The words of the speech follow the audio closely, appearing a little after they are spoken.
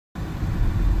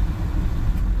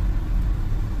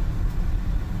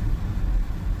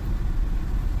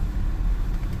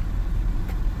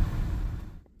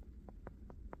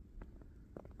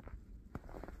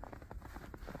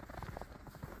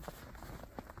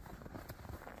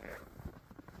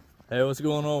Hey, what's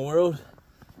going on, world?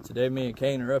 Today me and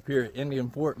Kane are up here at Indian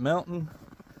Fort Mountain.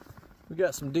 We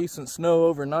got some decent snow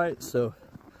overnight, so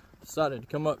decided to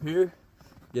come up here,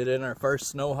 get in our first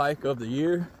snow hike of the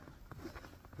year.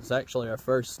 It's actually our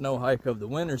first snow hike of the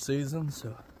winter season,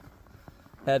 so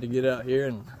had to get out here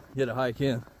and get a hike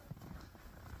in.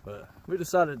 But we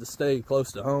decided to stay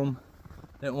close to home.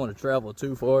 Didn't want to travel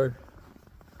too far.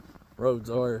 Roads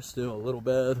are still a little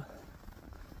bad,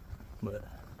 but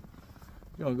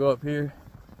we're gonna go up here,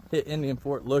 hit Indian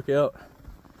Fort Lookout,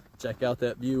 check out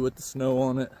that view with the snow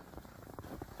on it.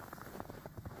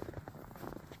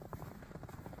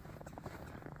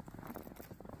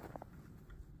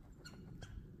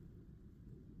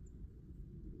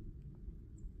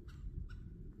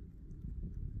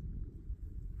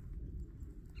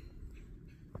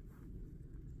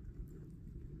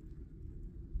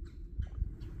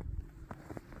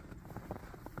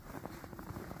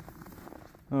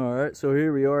 Alright, so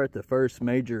here we are at the first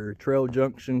major trail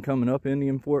junction coming up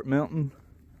Indian Fort Mountain.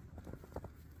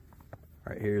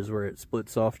 Right here is where it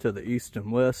splits off to the east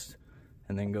and west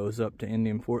and then goes up to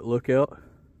Indian Fort Lookout.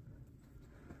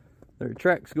 There are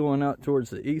tracks going out towards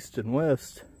the east and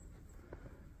west,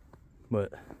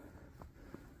 but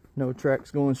no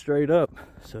tracks going straight up.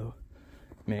 So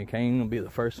me and Kane will be the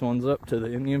first ones up to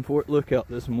the Indian Fort Lookout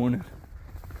this morning.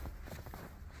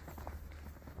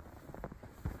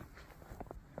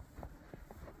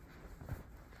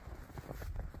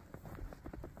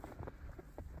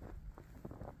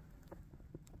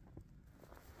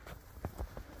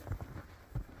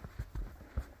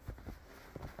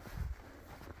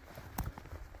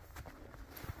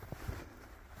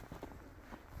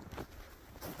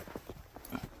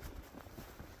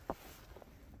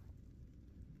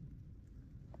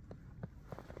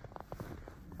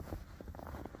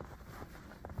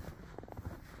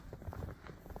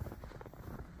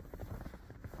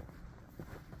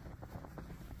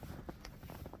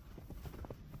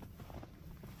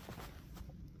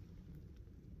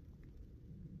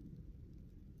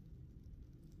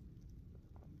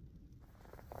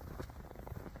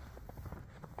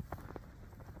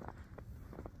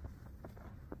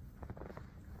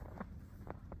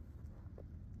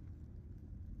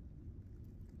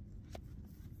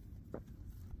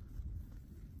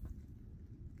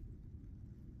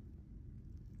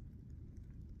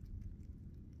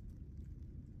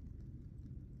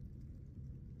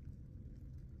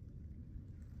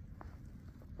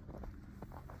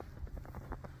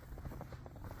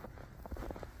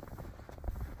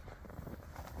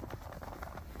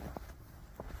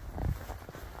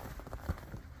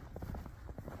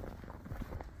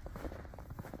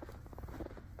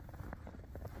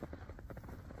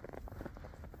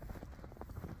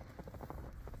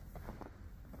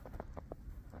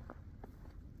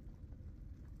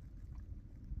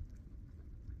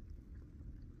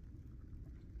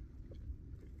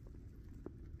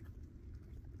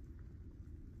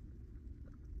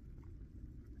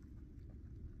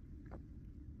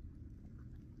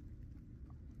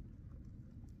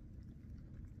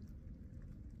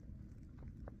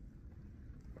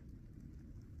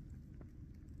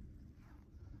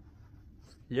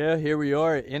 Yeah, here we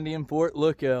are at Indian Fort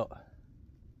Lookout.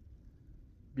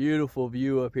 Beautiful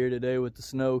view up here today with the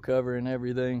snow covering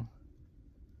everything.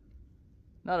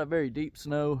 Not a very deep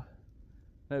snow,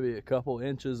 maybe a couple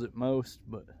inches at most,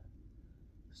 but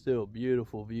still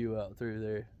beautiful view out through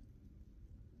there.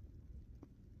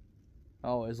 I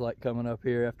always like coming up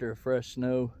here after a fresh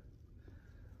snow.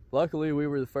 Luckily, we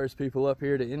were the first people up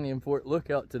here to Indian Fort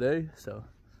Lookout today, so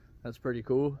that's pretty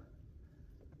cool.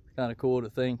 It's kind of cool to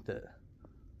think that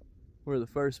we're the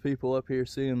first people up here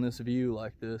seeing this view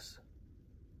like this.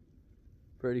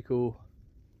 Pretty cool.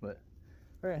 But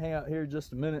we're gonna hang out here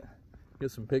just a minute,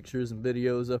 get some pictures and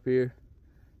videos up here,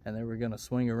 and then we're gonna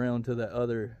swing around to that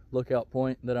other lookout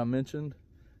point that I mentioned.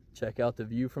 Check out the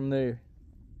view from there.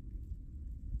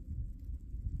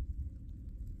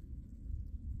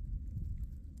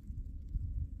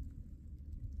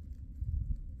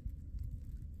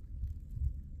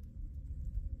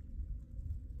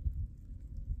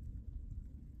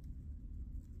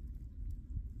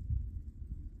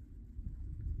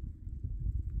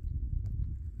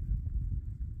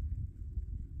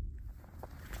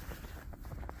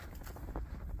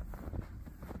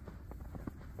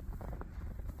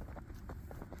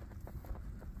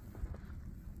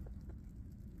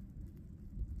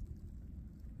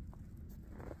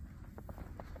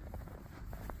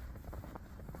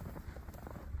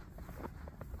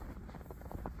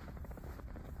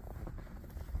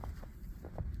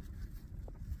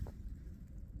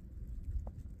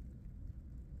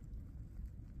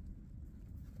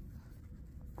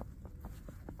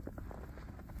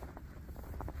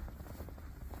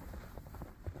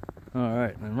 All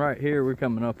right, and right here we're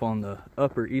coming up on the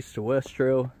upper east to west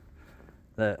trail.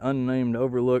 That unnamed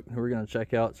overlook we're going to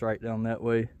check out. It's right down that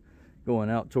way, going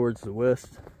out towards the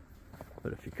west.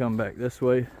 But if you come back this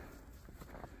way,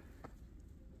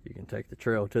 you can take the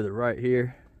trail to the right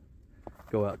here,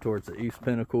 go out towards the east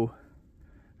pinnacle,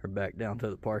 or back down to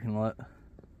the parking lot.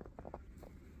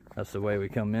 That's the way we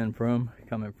come in from,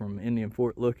 coming from Indian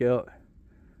Fort Lookout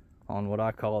on what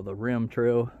I call the rim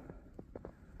trail.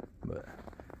 But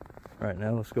right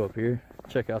now, let's go up here,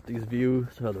 check out these views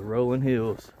of the rolling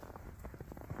hills.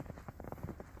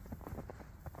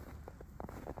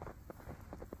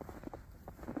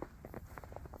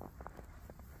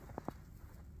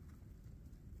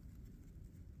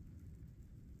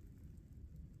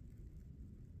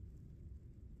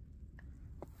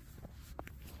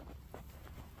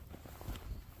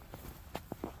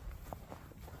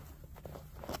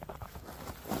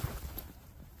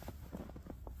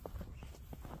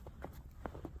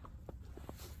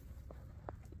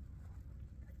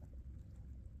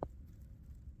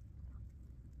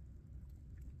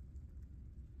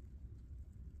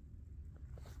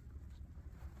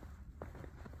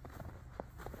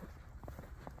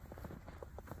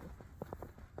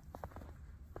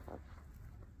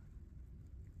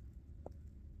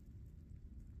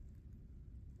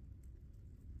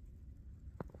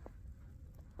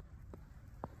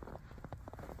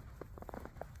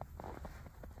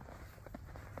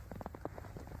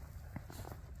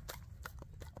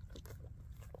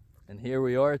 And here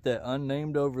we are at that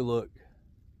unnamed overlook.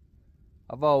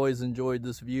 I've always enjoyed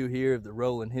this view here of the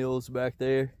rolling hills back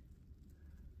there.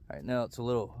 Right now it's a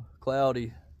little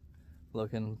cloudy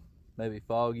looking, maybe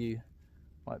foggy.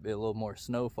 Might be a little more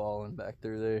snow falling back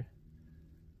through there,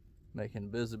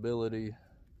 making visibility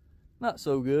not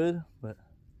so good, but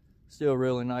still a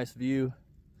really nice view.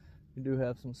 We do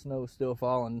have some snow still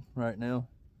falling right now,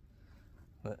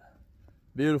 but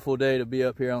beautiful day to be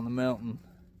up here on the mountain.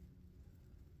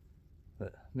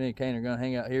 But me and Kane are gonna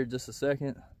hang out here just a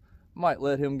second. Might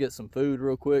let him get some food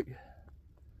real quick.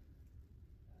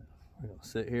 We're gonna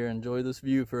sit here and enjoy this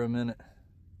view for a minute.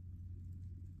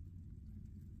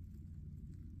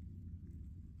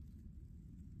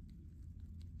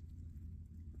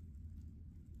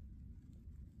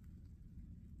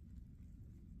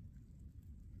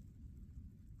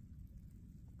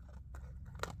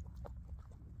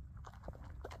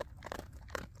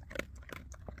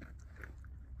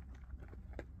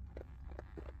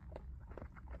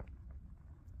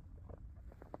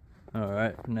 All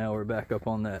right, now we're back up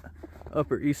on that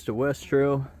upper east to west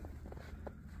trail.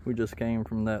 We just came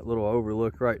from that little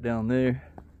overlook right down there.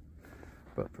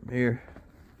 But from here,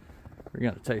 we're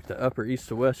gonna take the upper east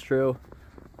to west trail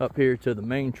up here to the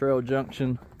main trail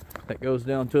junction that goes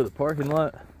down to the parking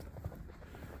lot.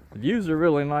 The views are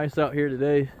really nice out here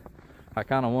today. I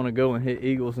kind of want to go and hit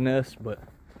Eagle's Nest, but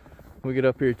when we get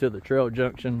up here to the trail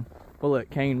junction, we'll let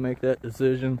Kane make that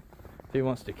decision if he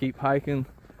wants to keep hiking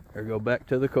or go back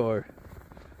to the car.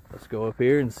 Let's go up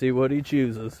here and see what he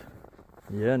chooses.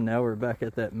 Yeah, now we're back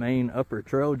at that main upper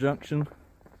trail junction.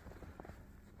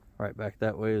 Right back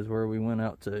that way is where we went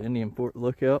out to Indian Fort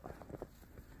Lookout.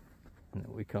 And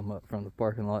then we come up from the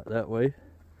parking lot that way.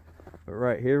 But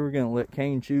right here, we're gonna let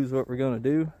Kane choose what we're gonna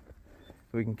do.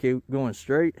 We can keep going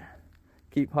straight,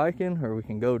 keep hiking, or we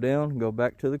can go down and go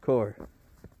back to the car.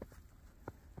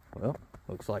 Well,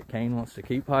 looks like Kane wants to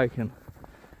keep hiking.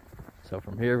 So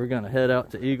from here, we're gonna head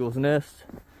out to Eagle's Nest,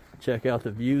 check out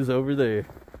the views over there.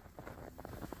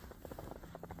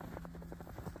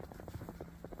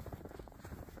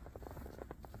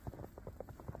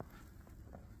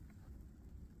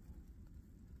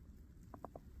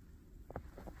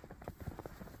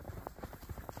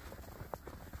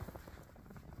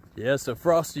 Yeah, it's a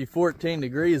frosty 14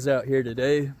 degrees out here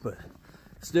today, but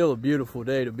still a beautiful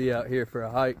day to be out here for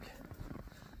a hike.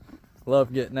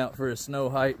 Love getting out for a snow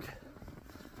hike.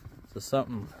 So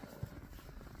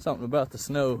something about the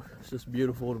snow, it's just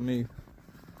beautiful to me. You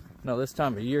know, this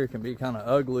time of year can be kind of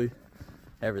ugly.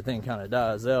 Everything kind of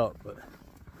dies out, but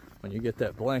when you get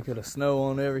that blanket of snow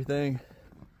on everything,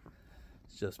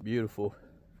 it's just beautiful.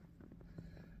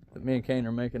 But me and Kane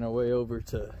are making our way over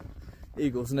to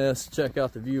Eagle's Nest, check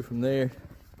out the view from there.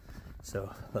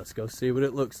 So let's go see what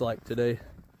it looks like today.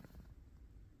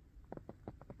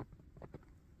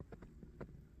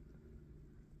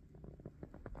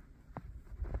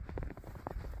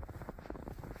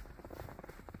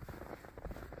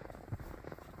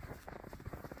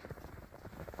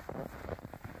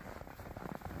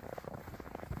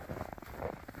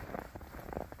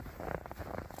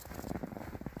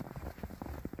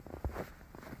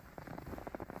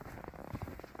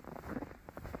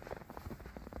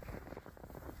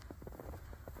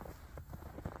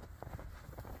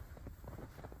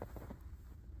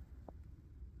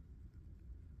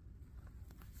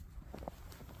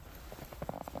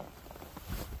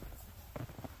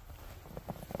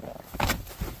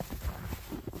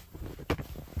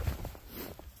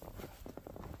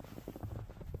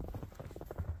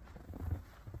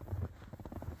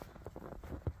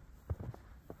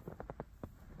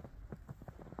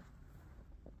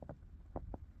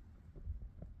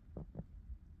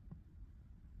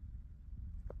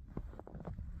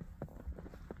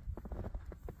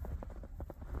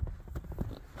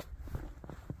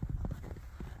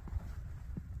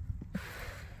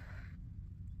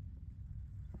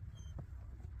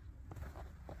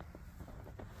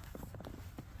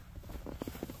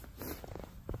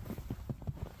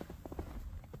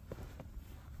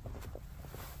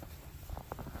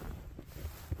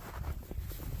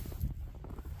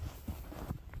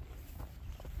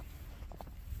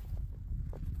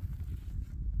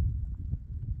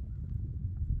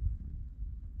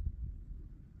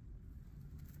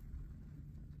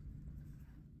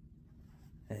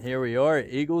 And here we are at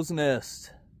Eagle's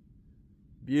Nest.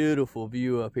 Beautiful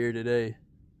view up here today.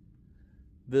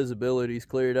 Visibility's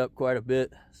cleared up quite a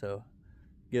bit, so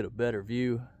get a better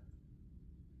view.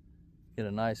 Get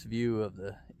a nice view of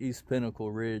the East Pinnacle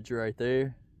Ridge right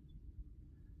there.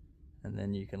 And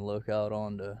then you can look out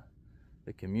onto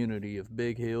the community of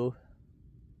Big Hill.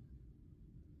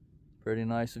 Pretty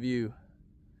nice view.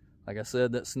 Like I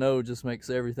said, that snow just makes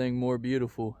everything more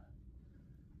beautiful.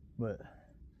 But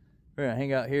we're gonna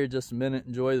hang out here just a minute,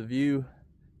 enjoy the view,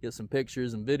 get some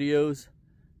pictures and videos,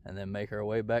 and then make our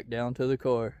way back down to the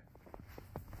car.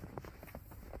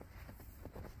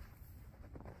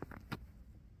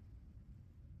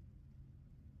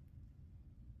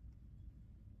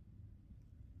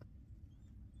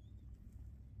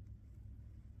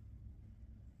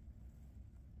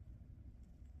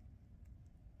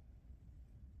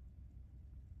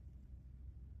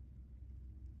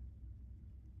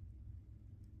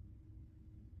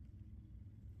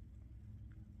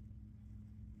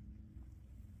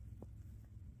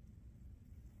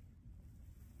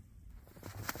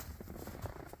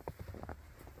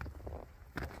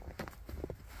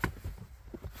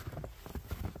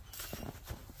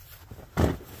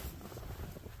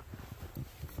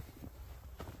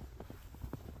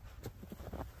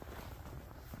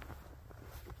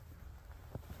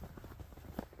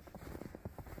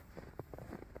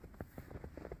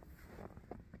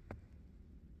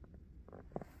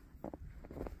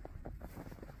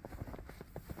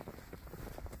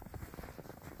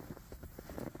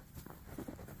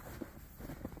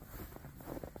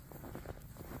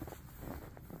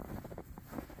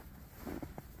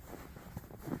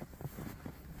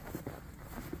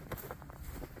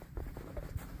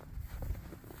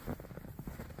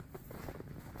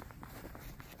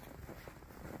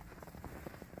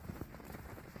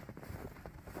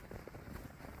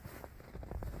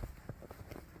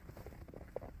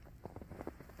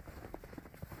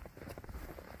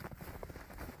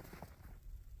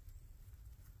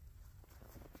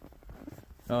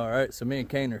 Alright, so me and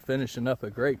Kane are finishing up a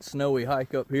great snowy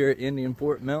hike up here at Indian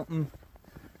Fort Mountain.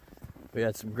 We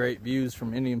had some great views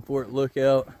from Indian Fort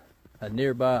Lookout, a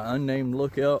nearby unnamed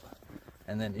lookout,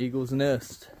 and then Eagle's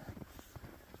Nest.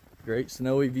 Great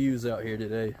snowy views out here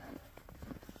today.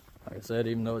 Like I said,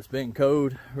 even though it's been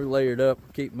cold, we're layered up,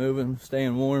 keep moving,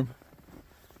 staying warm.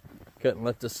 Couldn't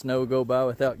let the snow go by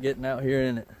without getting out here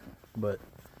in it. But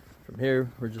from here,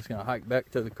 we're just gonna hike back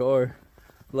to the car,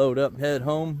 load up and head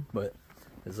home. But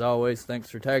as always, thanks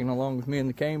for tagging along with me and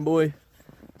the Cane Boy.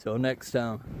 Till next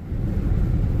time.